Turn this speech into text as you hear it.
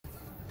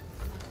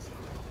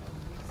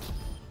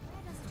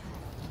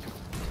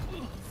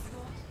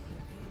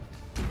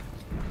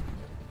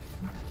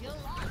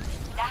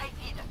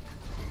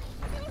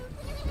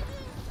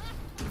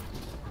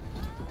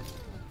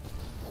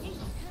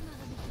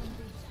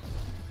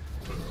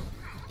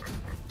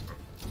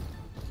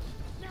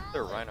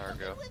There, Reinhardt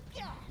go.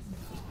 Did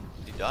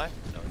he die?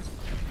 No.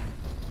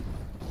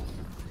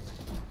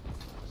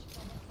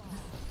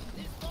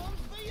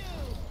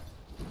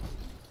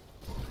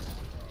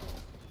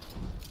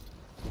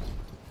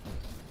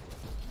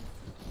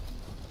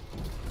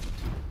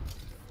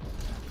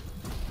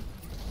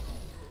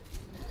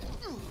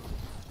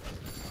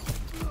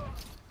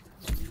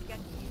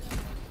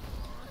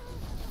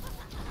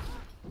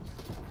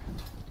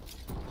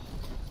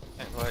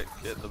 Can't quite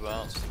get the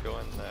bounce to go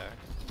in there.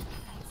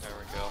 There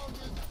we go.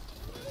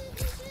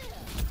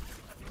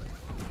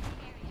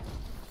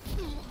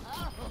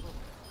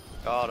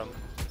 Got him.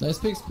 Nice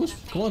picks, push.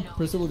 Come on,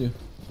 press W.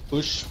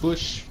 Push,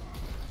 push.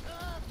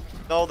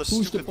 No, the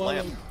Push stupid the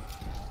lamp. button.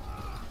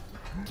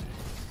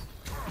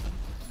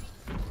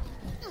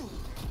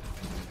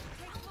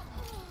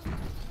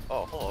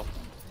 Oh, hello.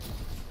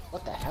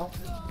 What the hell?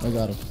 I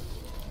got him.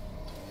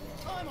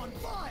 I'm on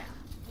fire.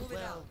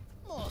 Well,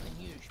 more than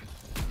usual.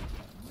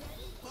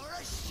 For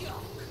a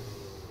shock.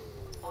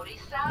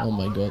 Oh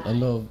my god,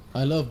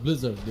 I love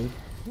Blizzard, dude.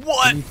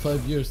 What? I need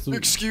 5 years to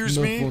Excuse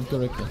know me? phone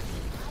correctly.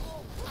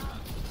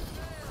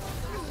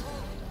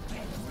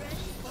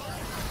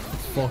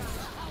 Fuck.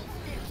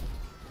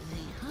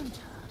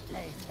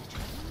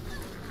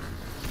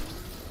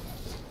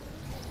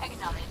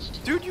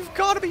 Dude, you've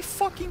got to be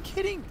fucking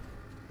kidding!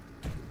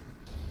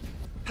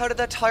 How did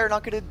that tire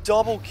not get a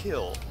double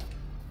kill?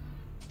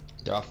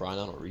 They're off Ryan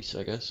on a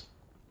reset, I guess.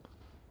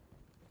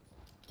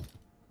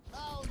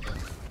 I'll just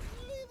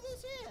leave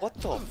this here. What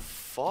the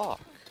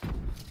fuck?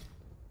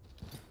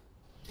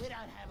 We don't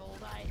have all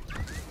day.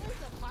 Here's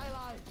the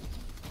payload.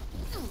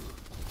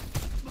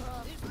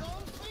 This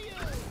one's for you.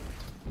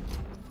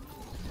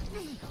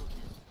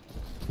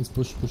 Let's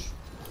push, push.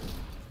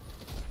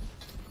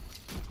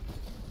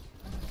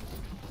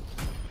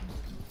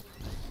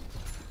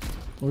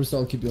 Or else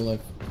I'll keep you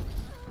alive.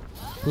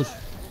 Push.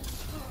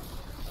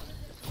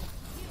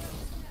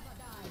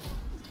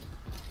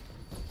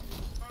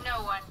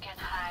 No one can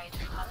hide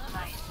from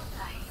my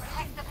sight.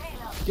 Protect the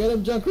payload. Get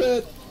him,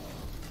 Junkrat!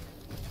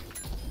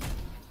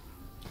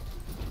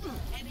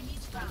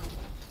 Enemies found.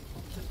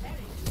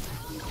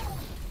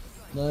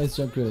 Nice,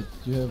 Junkrat.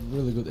 You have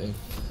really good aim.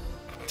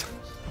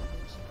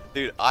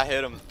 Dude, I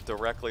hit him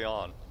directly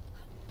on.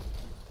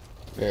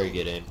 Very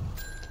good aim.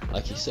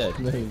 Like he said.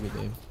 Very good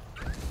aim.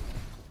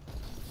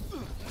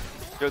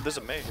 Dude, there's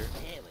a major.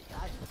 Here we go.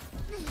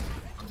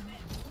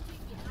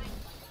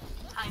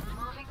 I'm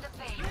moving the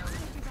payload.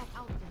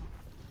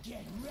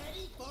 Get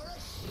ready for a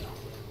shock.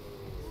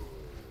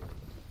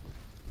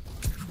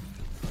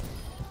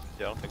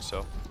 Yeah, I don't think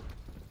so.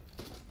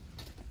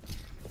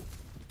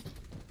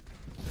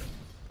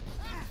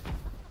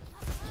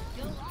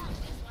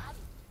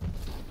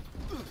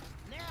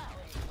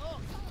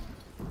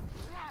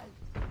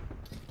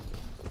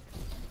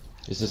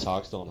 Is this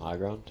Hawk still on high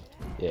ground?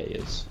 Yeah, he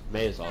is.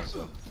 May is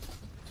also.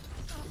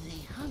 The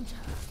hunter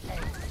lays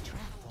the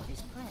trap for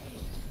his prey.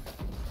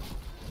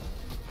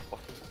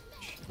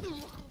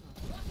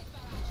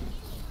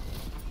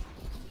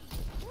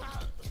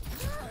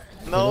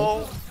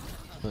 No!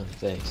 Oh,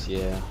 thanks,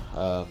 yeah.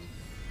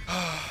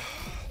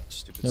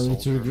 Stupid Now we need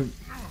to soldier. regroup.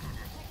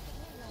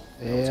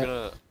 I was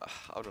gonna...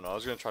 I don't know, I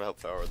was gonna try to help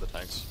Farah with the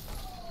tanks.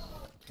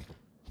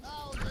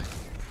 I'll just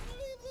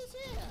leave this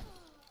here.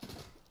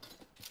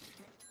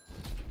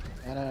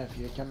 Anna, if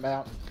you'd come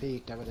out and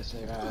peeked, I would have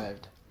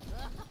survived.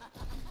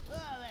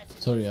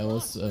 Sorry, I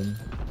was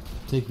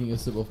taking a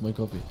sip of my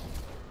coffee.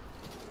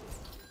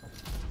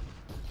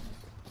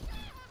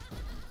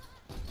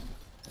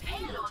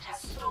 Payload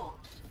has stalled.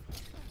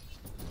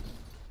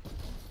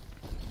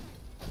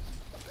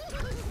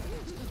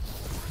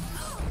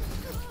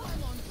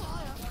 I'm on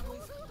fire.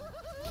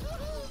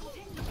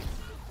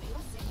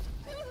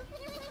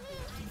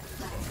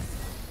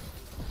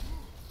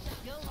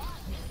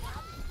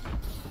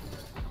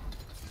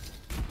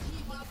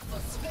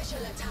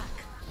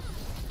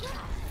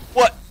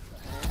 What?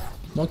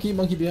 Monkey,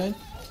 monkey behind.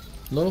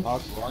 Low.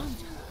 Hawk one.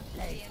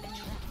 Lays the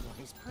trap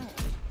for his prey.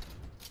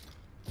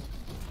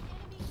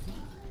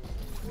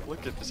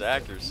 Look at this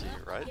accuracy,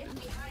 right?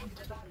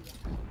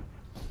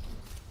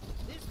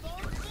 This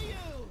one's for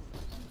you.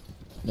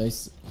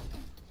 Nice.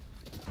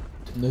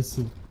 Nice.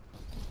 Get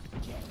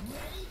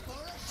ready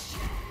for a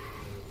shock.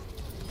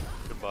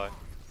 Goodbye.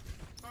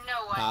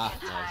 No one Ah,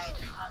 can nice. hide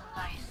from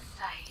my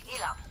sight.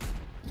 Heal up.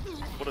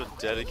 What a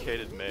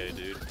dedicated Mei,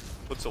 dude.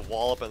 Puts a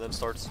wall up and then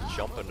starts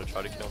jumping to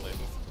try to kill me.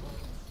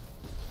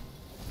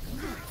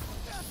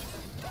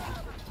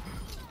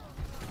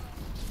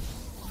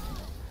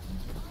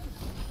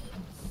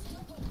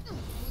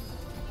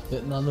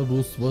 That nano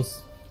boost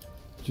was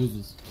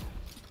useless.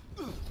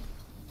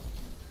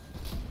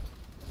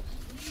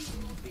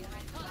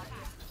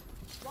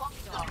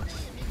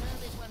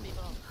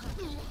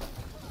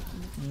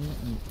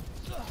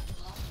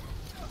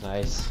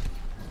 Nice.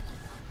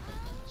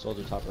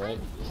 Soldier top right.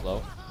 He's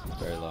low.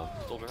 Very low.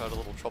 Soldier had a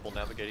little trouble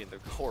navigating the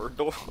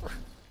corridor.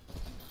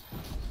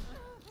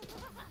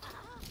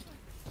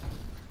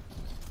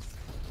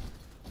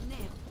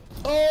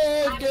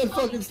 Oh, get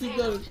fucking sleep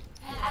down.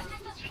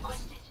 Assistance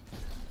requested.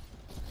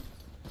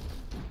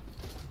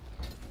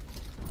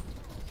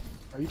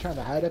 Are you trying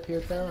to hide up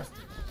here, Trevor?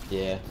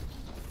 Yeah.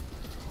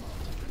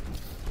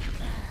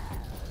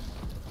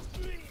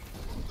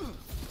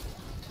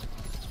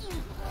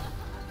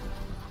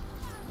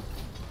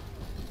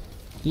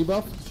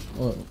 Debuff?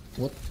 Oh,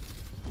 what?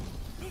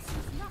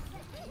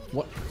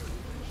 What?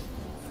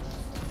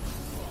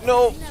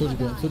 No! Soldier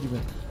behind, soldier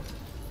behind.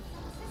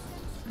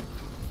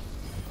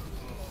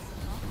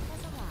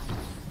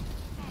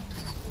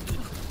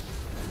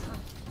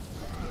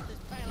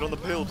 Get on the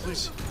payload,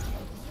 please.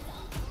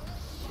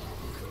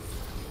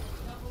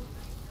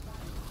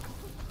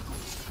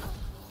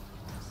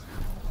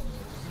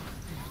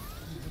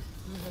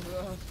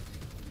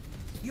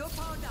 You're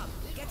powered up.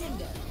 Get in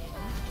there.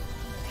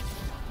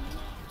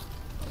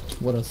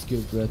 What a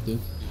skilled rat, dude.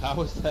 How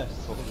was that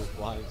soldier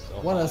flying so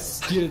What high? a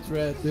skilled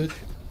rat, dude.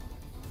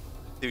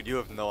 Dude, you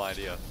have no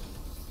idea.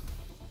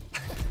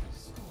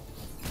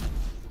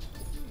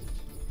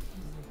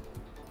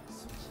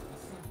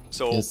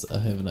 So Yes, I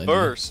have an idea.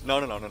 first,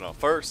 no.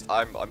 First,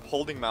 I'm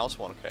holding mouse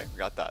one. Okay, we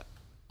got that.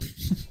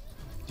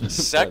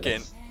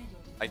 Second,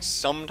 I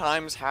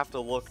sometimes have to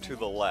look to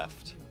the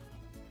left.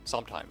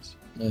 Sometimes.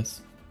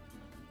 Nice.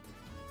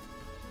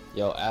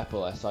 Yo,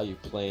 Apple, I saw you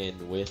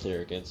playing with or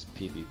against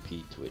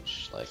PvP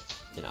Twitch like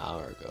an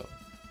hour ago.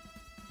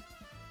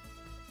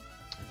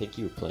 I think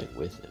you were playing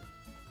with him.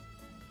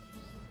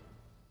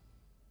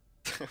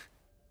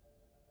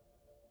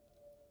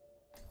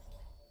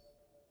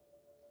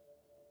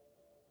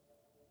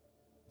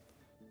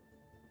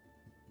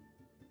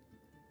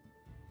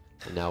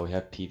 And now we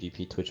have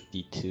PvP Twitch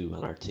B2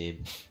 on our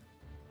team.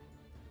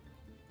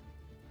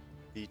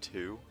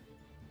 B2.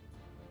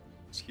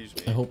 Excuse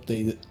me. I hope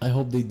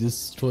they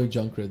destroy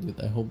Junkrat, dude.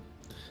 I hope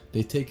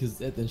they take his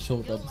head and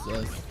shove it up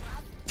his ass.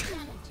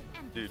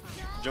 Dude,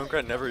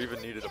 Junkrat never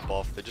even needed a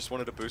buff. They just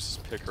wanted to boost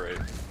his pick rate.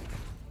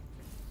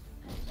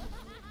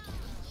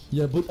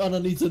 Yeah, but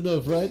Ana needs a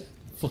nerf, right?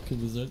 Fucking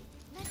wizard.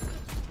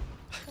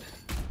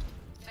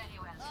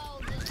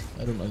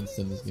 I don't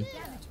understand this game.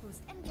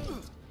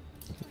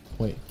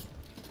 Wait,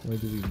 why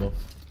do we buff?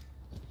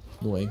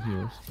 No aim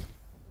heroes.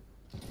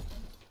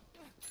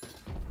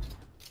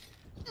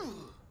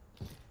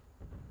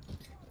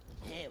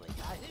 Here we go.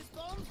 This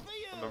bomb's for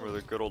you. Remember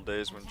the good old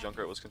days when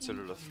Junkrat was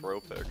considered a throw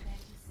pick.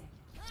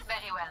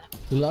 Very well.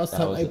 The last That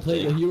time was I the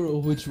played a thing. hero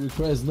which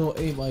requires no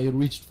aim, I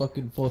reached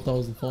fucking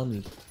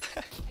 4,400.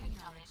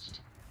 Acknowledged.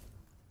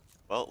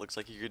 Well, it looks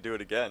like you could do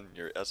it again.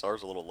 Your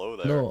SR's a little low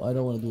there. No, I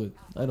don't want to do it.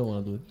 I don't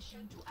want to do it.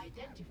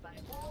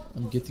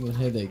 I'm getting a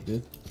headache,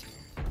 dude.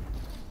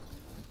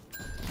 If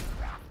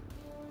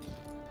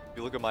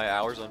you look at my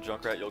hours on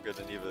Junkrat, you'll get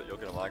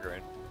a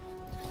migraine.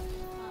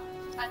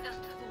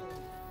 Understood.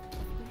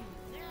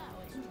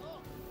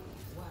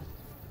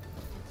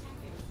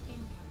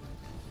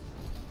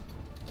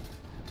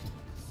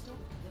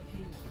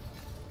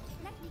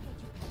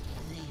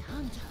 The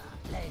hunter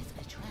plays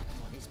a trap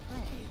for his prey.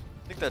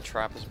 I think that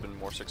trap has been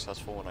more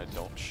successful when I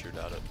don't shoot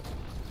at it.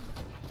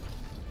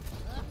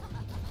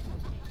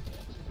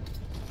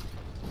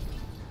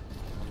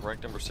 I'm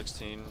ranked number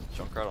 16,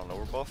 Junkrat on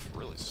overbuff,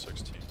 really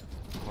 16.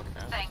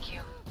 Okay. Thank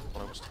you.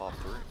 When I was top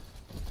 3.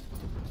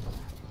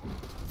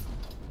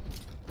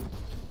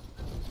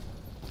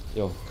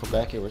 Yo, come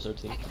back here, where's our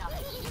team?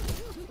 Acknowledged.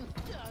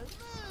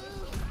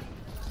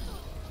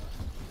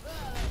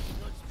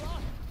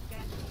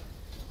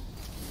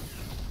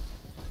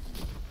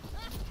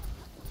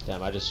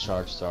 Damn, I just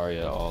charged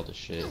Zarya all the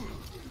shit.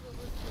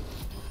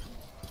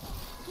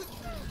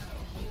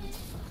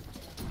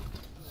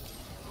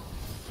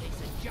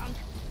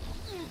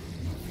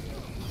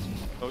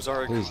 Those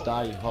are Please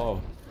die, you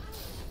hoe.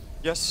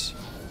 Yes.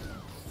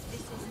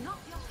 This is not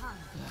your time.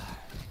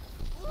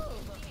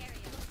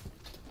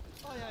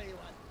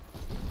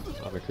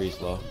 I'm McCree's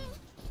low.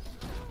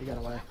 He got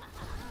away.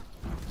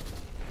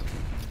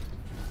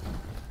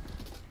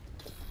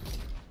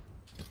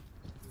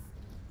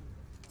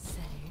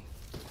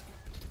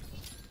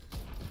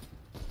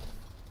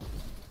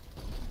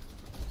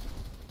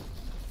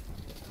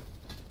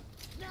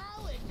 Now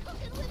we're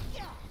cooking with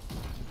gas.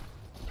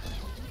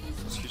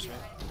 Excuse me.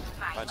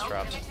 Mine's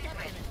trapped.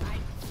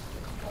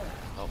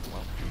 Oh,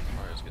 well.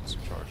 Mario's getting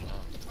some charge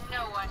now.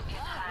 No one can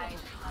hide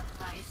from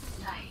my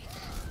sight.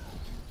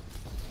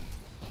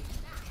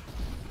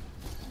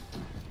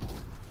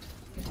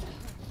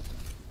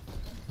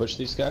 Push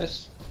these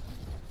guys.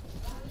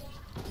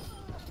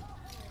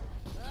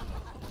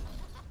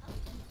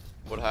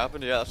 What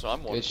happened? Yeah, that's what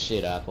I'm Good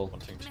shit, Apple.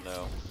 wanting to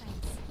know.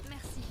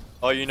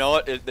 Oh, you know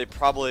what? They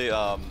probably,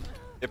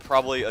 it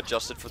probably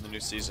adjusted for the new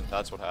season.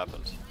 That's what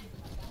happened.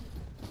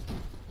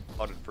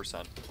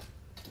 100%.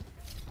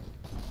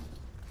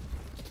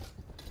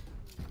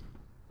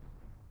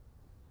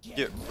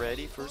 Get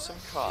ready for some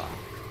cock.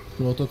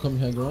 Proto coming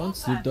high ground,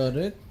 sleep dot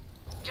red.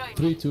 Join me.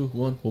 3, 2,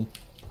 1, boom.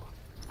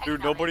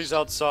 Dude, nobody's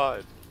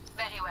outside.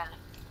 Very well.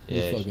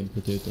 You Yeah. fucking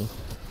potato.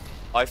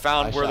 I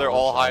found I where shot they're one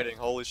all shot. hiding.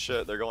 Holy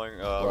shit, they're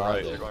going are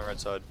right. they? They're going right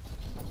side.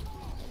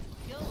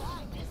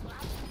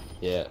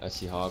 Yeah, I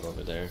see Hog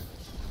over there.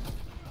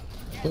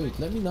 Wait,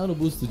 let me nano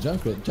boost the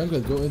Junkrat.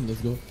 Junkrat, go in, let's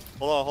go.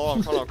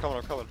 Hold on,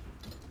 I'm coming.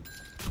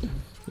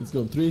 Let's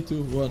go. 3,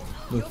 2, 1.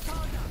 Move.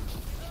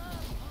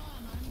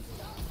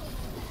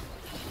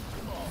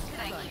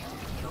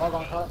 Log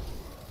on cut.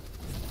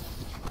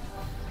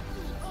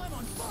 I'm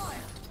on fire.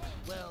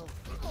 Well,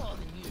 more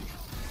than usual.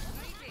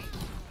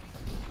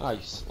 Ah, you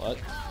slut.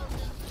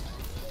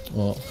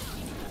 Oh.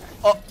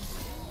 Oh!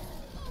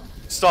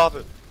 Stop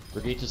it!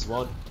 Brigitte just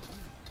won.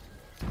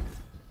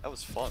 That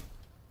was fun.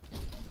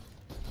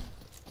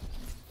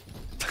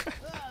 Well,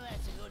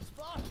 that's a good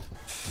spot.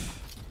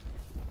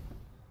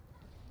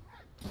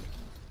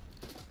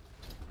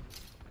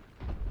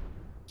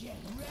 Get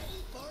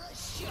ready for a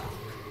shock.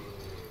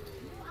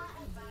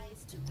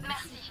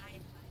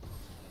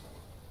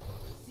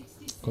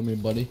 Come here,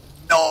 buddy.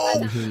 No!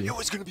 Let me hear you. It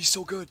was gonna be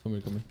so good. Come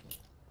here, come here.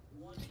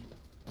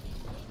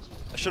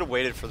 I should have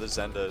waited for the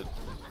Zen to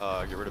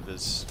get rid of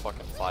his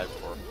fucking 5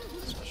 core.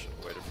 I should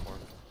have waited for him.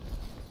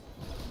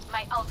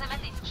 My ultimate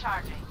is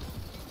charging.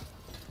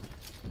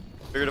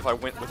 Figured if I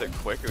went with it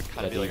quick, it would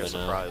kind of be like a Didn't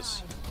even,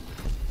 surprise.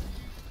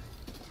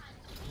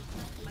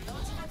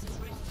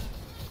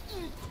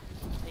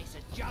 Piece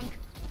of junk.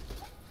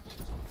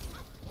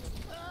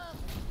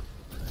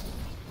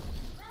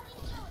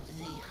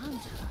 The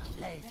hunter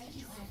left.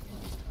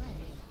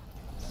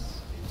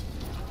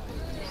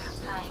 Their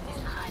time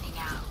is running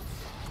out.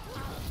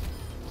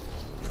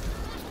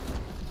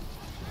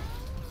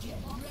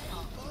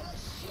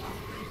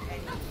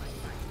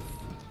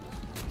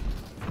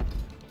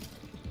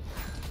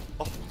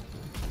 Oh,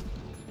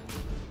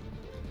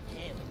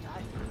 Here we go.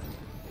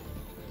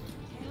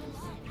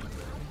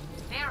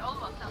 They're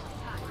almost on the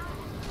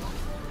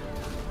time.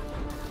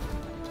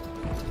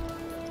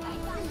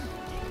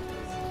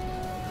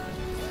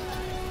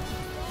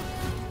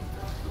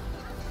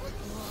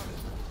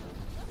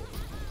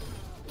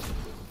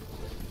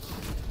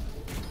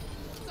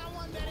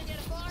 Someone better get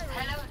a fire.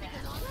 Hello there.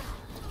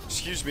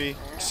 excuse me.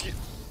 Excuse.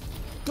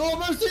 Go,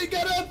 Mercy,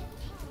 get him!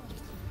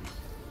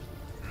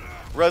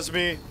 Res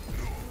me.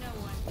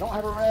 I don't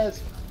have a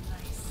res.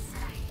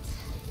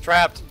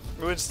 Trapped.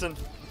 Winston.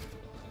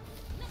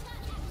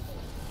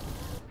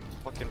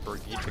 Fucking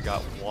Brigitte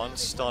got 1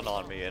 stun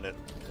on me and it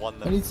won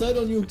I them. need sight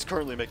on you. It's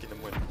currently making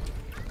them win.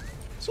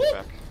 Let's go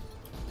back.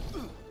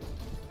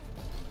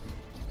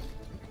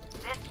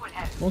 This would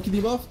help. Monkey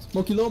debuffed.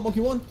 Monkey low,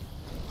 monkey 1.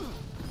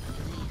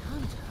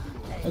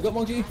 I got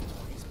monkey.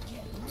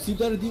 Sleep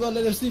there, Diva,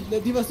 let her sleep.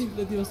 Let Diva sleep,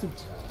 let Diva sleep.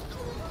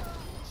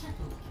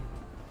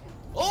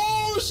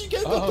 Oh, she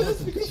gave the Oh,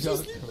 best because she's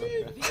joke.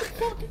 sleeping.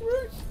 Fucking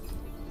right.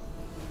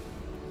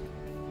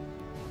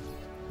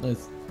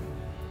 Nice.